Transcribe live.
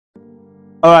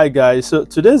Alright guys, so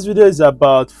today's video is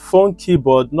about phone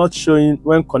keyboard not showing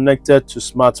when connected to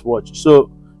smartwatch.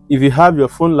 So if you have your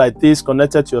phone like this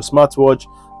connected to your smartwatch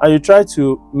and you try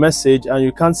to message and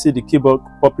you can't see the keyboard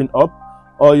popping up,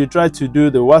 or you try to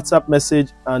do the WhatsApp message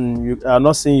and you are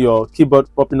not seeing your keyboard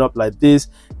popping up like this,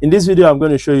 in this video I'm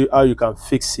going to show you how you can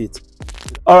fix it.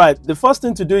 Alright, the first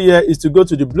thing to do here is to go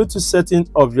to the Bluetooth setting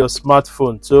of your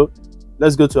smartphone. So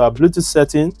let's go to our Bluetooth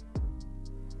setting.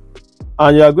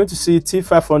 And you are going to see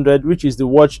T500, which is the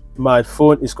watch my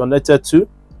phone is connected to.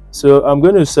 So I'm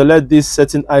going to select this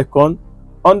setting icon.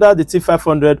 Under the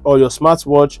T500 or your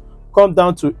smartwatch, come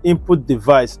down to input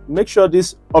device. Make sure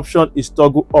this option is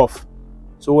toggle off.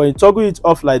 So when you toggle it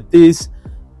off like this,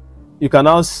 you can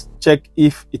now check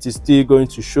if it is still going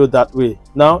to show that way.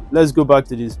 Now let's go back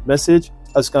to this message.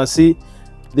 As you can see,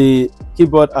 the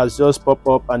keyboard has just popped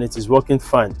up and it is working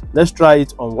fine. Let's try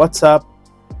it on WhatsApp.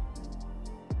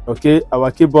 Okay,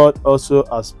 our keyboard also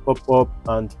has popped up,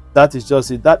 and that is just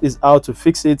it. That is how to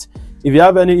fix it. If you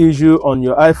have any issue on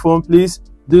your iPhone, please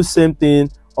do same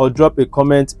thing or drop a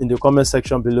comment in the comment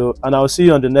section below, and I'll see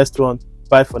you on the next one.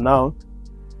 Bye for now.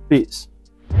 Peace.